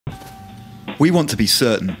We want to be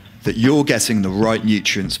certain that you're getting the right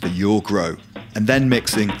nutrients for your grow and then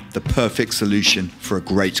mixing the perfect solution for a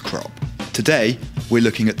great crop. Today, we're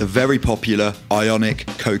looking at the very popular Ionic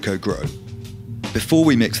Coco grow. Before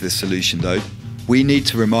we mix this solution though, we need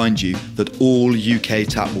to remind you that all UK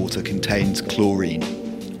tap water contains chlorine.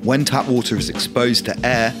 When tap water is exposed to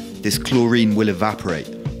air, this chlorine will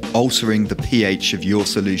evaporate, altering the pH of your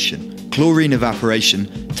solution. Chlorine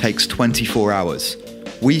evaporation takes 24 hours.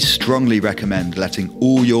 We strongly recommend letting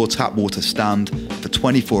all your tap water stand for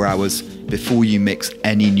 24 hours before you mix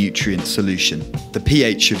any nutrient solution. The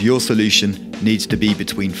pH of your solution needs to be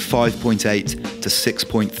between 5.8 to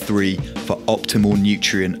 6.3 for optimal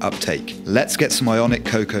nutrient uptake. Let's get some Ionic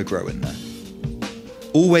Coco grow in there.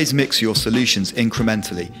 Always mix your solutions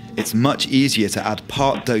incrementally. It's much easier to add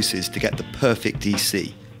part doses to get the perfect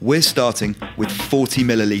DC. We're starting with 40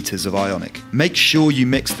 millilitres of Ionic. Make sure you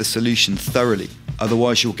mix the solution thoroughly,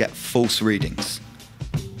 otherwise you'll get false readings.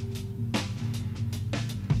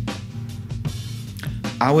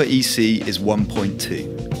 Our EC is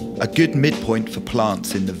 1.2, a good midpoint for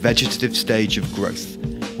plants in the vegetative stage of growth,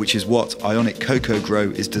 which is what Ionic Coco Grow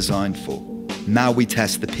is designed for. Now we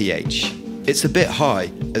test the pH. It's a bit high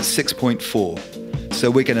at 6.4, so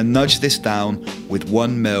we're going to nudge this down with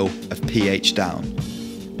 1 ml of pH down.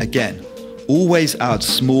 Again, always add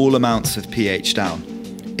small amounts of pH down.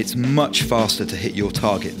 It's much faster to hit your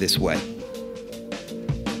target this way.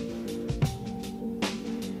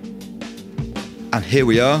 And here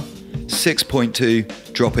we are,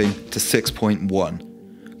 6.2 dropping to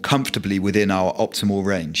 6.1, comfortably within our optimal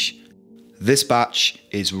range. This batch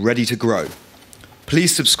is ready to grow.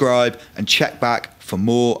 Please subscribe and check back for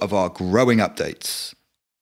more of our growing updates.